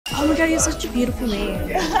Oh my god, you have such a beautiful name.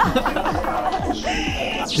 で、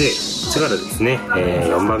次からですね、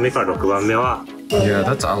4番目から6番目は Yeah,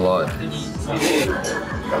 that's a lot.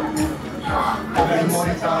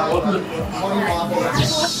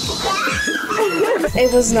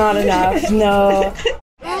 It was not enough, no.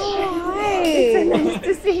 Hi. Nice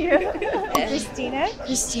to see you. Christina?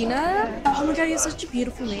 Christina? Oh my god, you have such a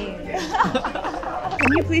beautiful name.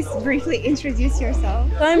 Can you please briefly introduce yourself?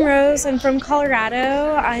 I'm Rose, I'm from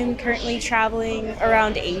Colorado. I'm currently traveling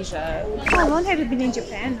around Asia. How long have you been in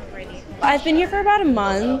Japan already? I've been here for about a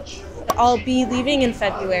month. I'll be leaving in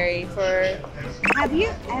February for... Have you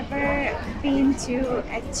ever been to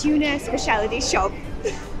a tuna specialty shop?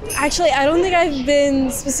 Actually, I don't think I've been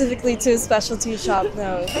specifically to a specialty shop,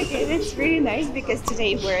 no. Okay, that's really nice because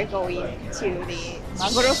today we're going to the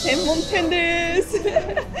Maguro専門店です.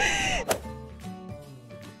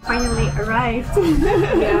 Finally arrived.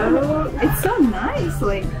 Yeah, it's so nice.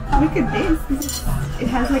 Like, look at this. It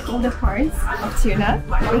has like all the parts of tuna.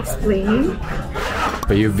 Explaining.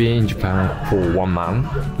 But you've been in Japan for 1 month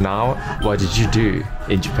now. What did you do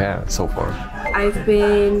in Japan so far? I've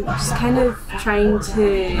been just kind of trying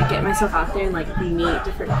to get myself out there and like meet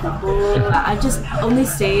different people. I've just only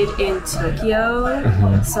stayed in Tokyo,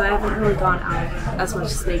 so I haven't really gone out as much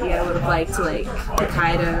as maybe I would have liked to like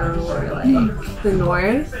Hokkaido or like the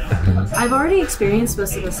north. I've already experienced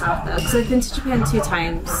most of the south though, because I've been to Japan 2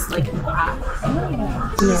 times like in the past.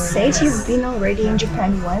 You said you've been already in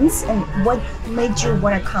Japan once, and what made you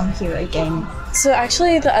want to come here again? So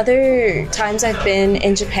actually the other times I've been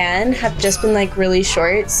in Japan have just been like really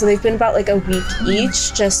short, so they've been about like a week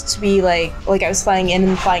each, just to be like I was flying in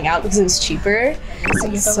and flying out because it was cheaper. So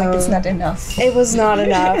you felt like it's not enough? It was not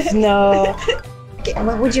enough, no. Okay,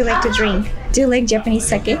 what would you like to drink? Do you like Japanese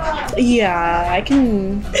sake? Yeah, I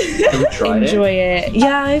can enjoy it.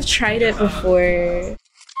 Yeah, I've tried it before.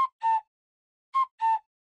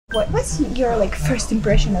 What was your like first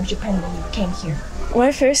impression of Japan when you came here?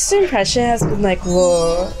 My first impression has been like,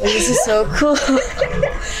 whoa, like, this is so cool.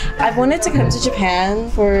 I've wanted to come to Japan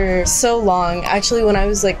for so long. Actually, when I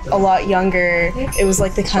was like a lot younger, it was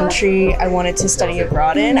like the country I wanted to study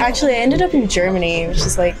abroad in. Actually, I ended up in Germany, which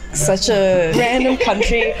is like such a random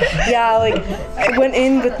country. Yeah, like I went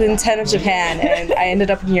in with the intent of Japan and I ended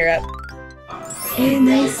up in Europe.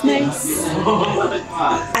 Nice, nice.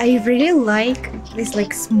 I really like these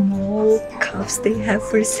like small cups they have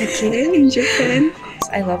for sake in Japan.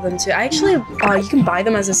 I love them too. I actually, you can buy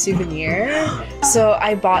them as a souvenir. So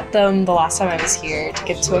I bought them the last time I was here to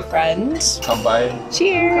give to a friend. Kanpai.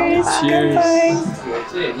 Cheers! Cheers!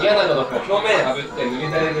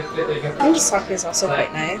 And sake is also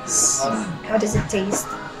quite nice. How does it taste?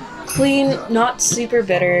 Clean, not super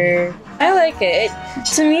bitter. I like it.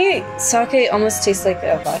 To me, sake almost tastes like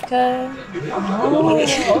a vodka.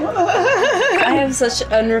 I have such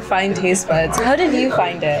unrefined taste buds. How did you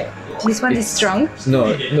find it? This one is strong?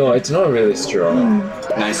 No, it's not really strong.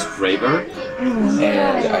 Nice flavor. And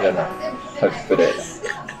I don't know how to put it.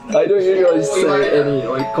 I don't usually say any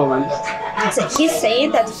like comments. So he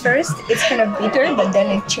said that first it's kind of bitter, but then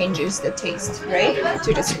it changes the taste, right?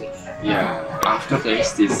 To the sweet. Yeah,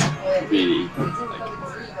 aftertaste is really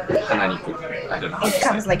like hananiku. I don't know. It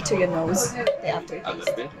comes like to your nose, the A aftertaste.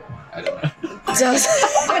 little bit. I don't know.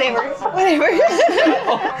 Whatever.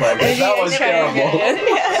 Maybe that was terrible.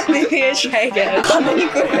 Maybe I try again.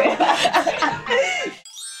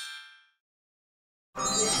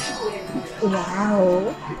 Wow.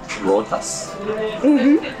 Lotus.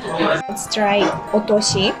 Let's try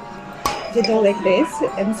otoshi. You do like this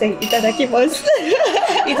and say itadakimasu.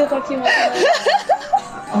 Itadakimasu.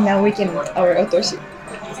 Now we can eat our otoshi.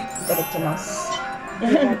 Itadakimasu.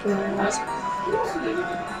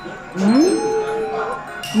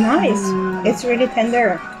 Nice. It's really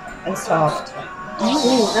tender and soft. I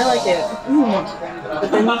like it.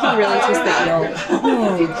 But then you can really taste the eel.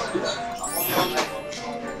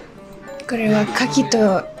 これは牡蠣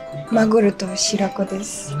とマグロと白子で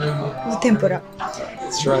す。の天ぷら。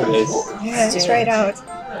 Let's try this. Yeah, try it out.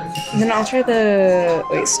 Then I'll try the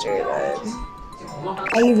oyster then.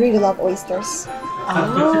 I really love oysters.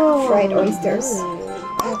 Oh. Fried oysters.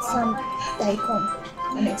 Add some daikon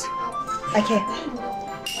on it. Okay.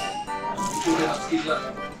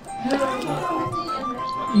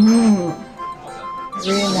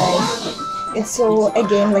 Really nice. It's so,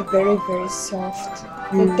 again, like very, very soft.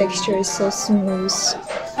 The texture is so smooth.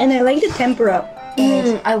 And I like the tempura.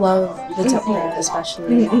 I love the tempura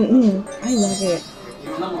especially. I love it.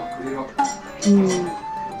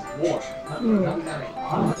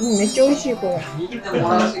 めっちゃ美味しいこれ。こ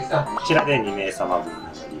ちらで2名様分に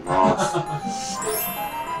なります。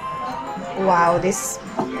Wow, this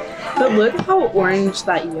But look how orange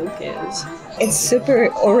that yolk is. It's super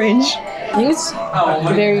orange. I think it's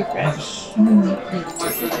very fresh.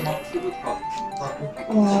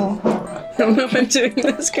 Wow. I don't know if I'm doing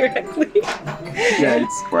this correctly. Yeah,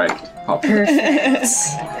 it's correct. Perfect.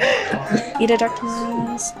 いただき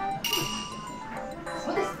ます。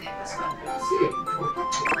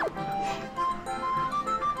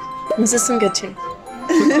This is some good too.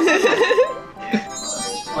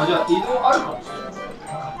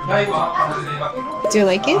 Do you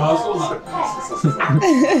like it?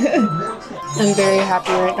 I'm very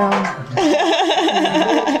happy right now.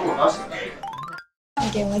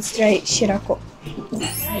 Okay, let's try shirako.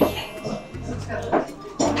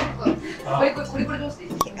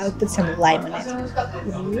 Okay, I'll put some lime on it.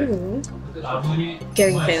 Ooh.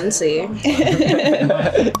 Getting fancy.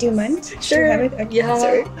 Do you mind? Sure. Have it? Okay, Yeah.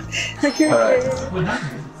 sorry. Alright.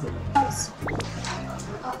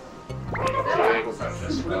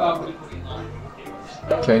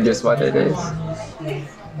 Can you guess what it is?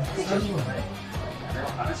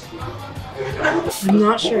 I'm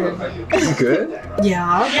not sure. Good?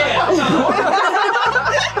 Yeah.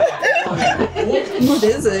 What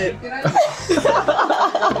is it?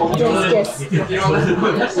 Yes.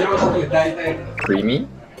 Creamy?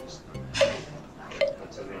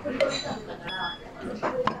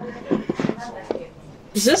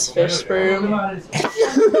 Is this fish sperm?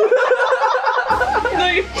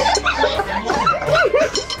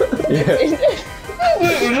 Yeah.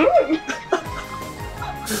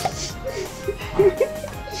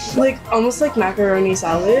 Like almost like macaroni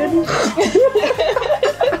salad,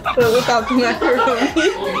 but without the macaroni.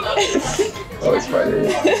 Oh, it's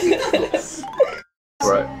Friday.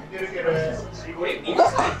 Right.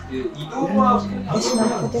 私の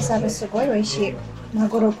ポテサラすごい美味しい。マ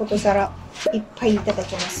グロポテサラいっぱいいただ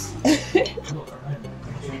きます。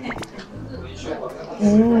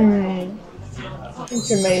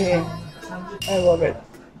It's amazing. I love it.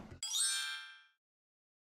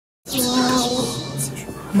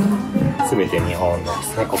 すべて日本ので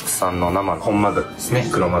すね、国産の生の本マグロですね、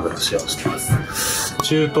黒マグロを使用しています。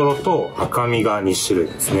中トロと赤身が2種類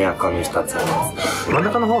ですね、赤身2つあります。真ん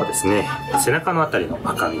中の方はですね、背中のあたりの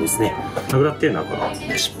赤身ですね。マグロっていうのはこの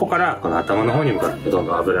尻尾からこの頭の方に向かってどん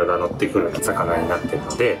どん脂が乗ってくる魚になっている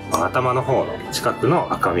ので、頭の方の近くの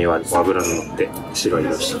赤身は脂の乗って白い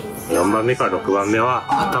色して、4番目から6番目は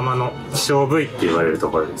頭の希少部位って言われると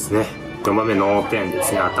ころですね。4番目脳天で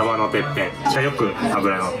すね、頭のてっぺん茶よく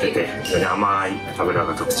脂乗ってて非常に甘い脂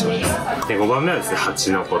が特徴です。で5番目はですね、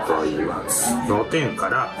蜂の子と言います。脳天か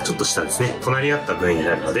らちょっと下ですね、隣り合った部位に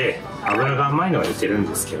なるので脂が甘いのは似てるん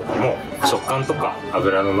ですけれども、食感とか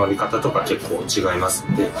脂の乗り方とか結構違います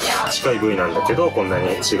んで、近い部位なんだけどこんなに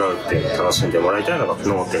違うって楽しんでもらいたいのが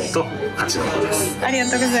脳天と蜂の子です。ありが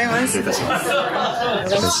とうございます。失礼いたします。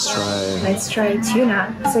 Let's try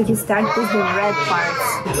tuna. So you start with the red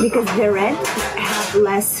parts because the red have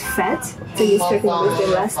less fat. So you start with the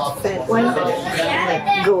less fat one,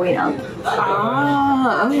 like going up.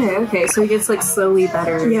 Ah, okay. So it gets like slowly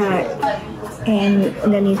better. Yeah. And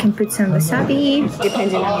then you can put some wasabi,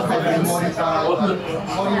 depending on your preference.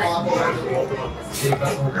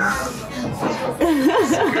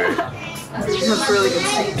 That's really good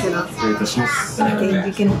steak tuna. Okay,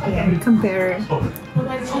 you can compare.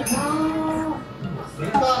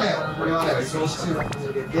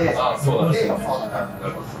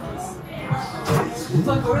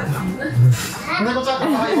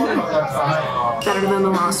 Better than the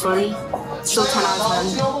last one. Still 10 out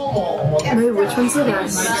of 10. Wait, which one's the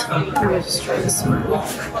best? I'm gonna just try this one. Go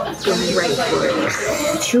right for it.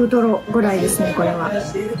 中トロぐらいですね、これは。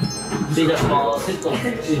What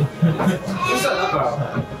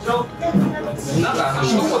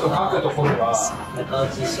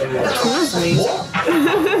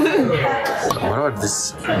about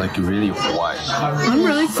this, like really white? I'm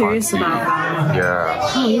really curious about that.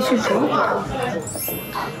 Yeah. Oh, you should go.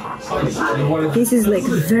 This is like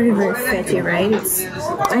very, very fatty, right? It's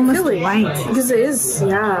almost white. Because it is,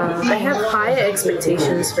 yeah. I have high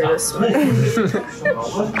expectations for this one.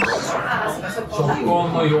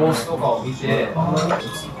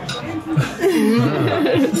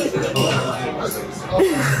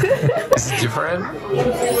 Is it different?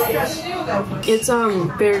 It's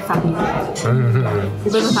very fatty.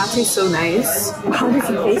 But the fat tastes so nice. How does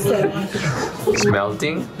it taste like? It's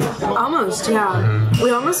melting? Almost, yeah.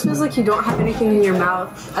 It almost feels like you don't have anything in your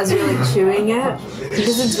mouth as you're like chewing it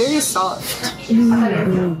because it's very soft.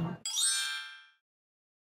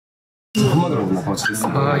 本マグロの中落ちです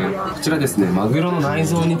ね。こちらですね、マグロの内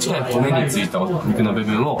臓に近い骨についた肉の部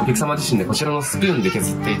分をお客様自身でこちらのスプーンで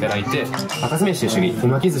削っていただいて、赤酢飯と一緒に手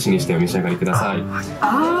巻き寿司にしてお召し上がりください。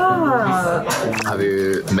Have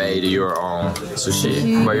you made your own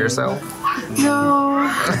sushi by yourself? No.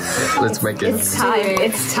 Let's make it. It's time.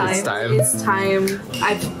 It's time. It's time. It's time.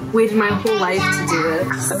 I've waited my whole life to do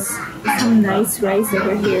this. Some nice rice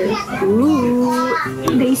over here. Ooh.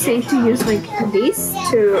 They say to use like this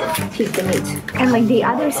to heat the meat. And like the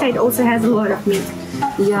other side also has a lot of meat.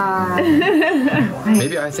 Yeah.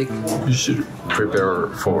 Maybe I think you should prepare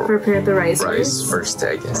the rice first,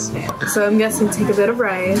 I guess. So I'm guessing take a bit of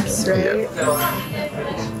rice, right?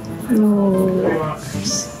 Oh.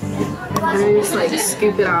 And then just like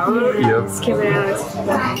scoop it out. Yep. Scoop it out.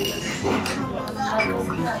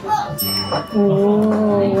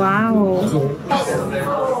 Oh, wow.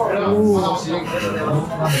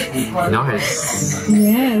 Nice.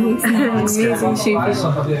 Yeah, it looks nice. Amazing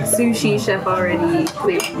sushi chef already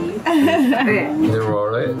cleared me. Okay. You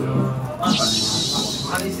roll it.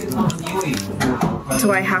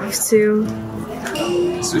 Do I have to?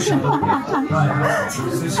 Sushi.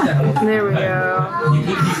 There we go.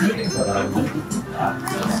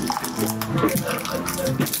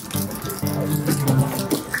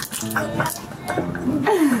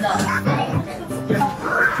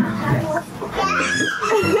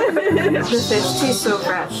 The fish tastes so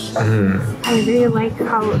fresh. I really like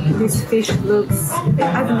how this fish looks.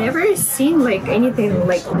 I've never seen like anything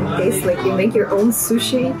like this. Like you make your own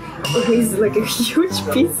sushi with like a huge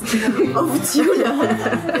piece of tuna.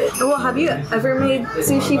 Well, have you ever made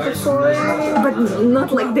sushi before? But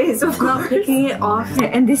not like this, of Not course. picking it off.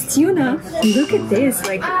 And this tuna, look at this.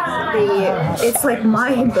 Like it's like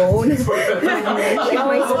my bone, like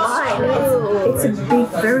my spine. It's a big,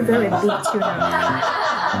 very, very big tuna.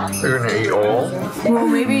 You're gonna eat all? Well,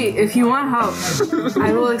 maybe if you want help,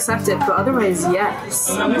 I will accept it. But otherwise, yes.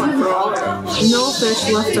 No fish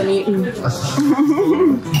left uneaten.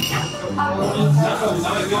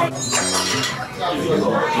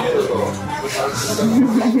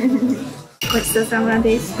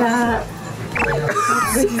 I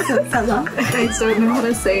don't know how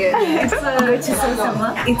to say it.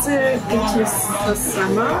 It's a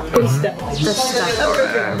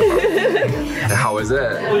How is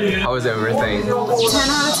it? How is everything? 10 out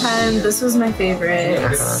of 10. This was my favorite.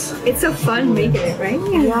 It's so fun making it, right?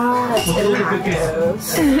 Yeah, it's interactive.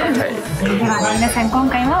 では皆さん今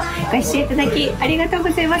回もご視聴いただきありがとうご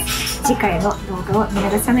ざいます。次回の動画を見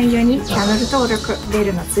逃さないようにチャンネル登録、ベ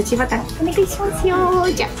ルの通知ボタンお願いします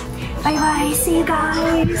よ。じゃあバイバイ See you guys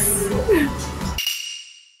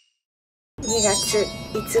 2月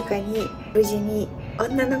5日に無事に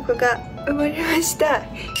女の子が生まれました。やっ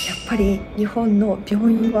ぱり日本の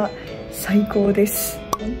病院は最高です。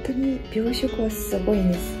本当に病食はすごい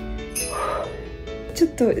んです。ちょっ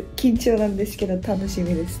と緊張なんですけど楽し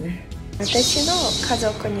みですね。私の家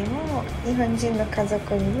族にも日本人の家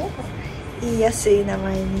族にも言いやすい名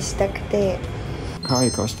前にしたくて。可愛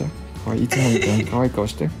い顔して。いつもみたいに可愛い顔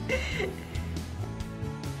して。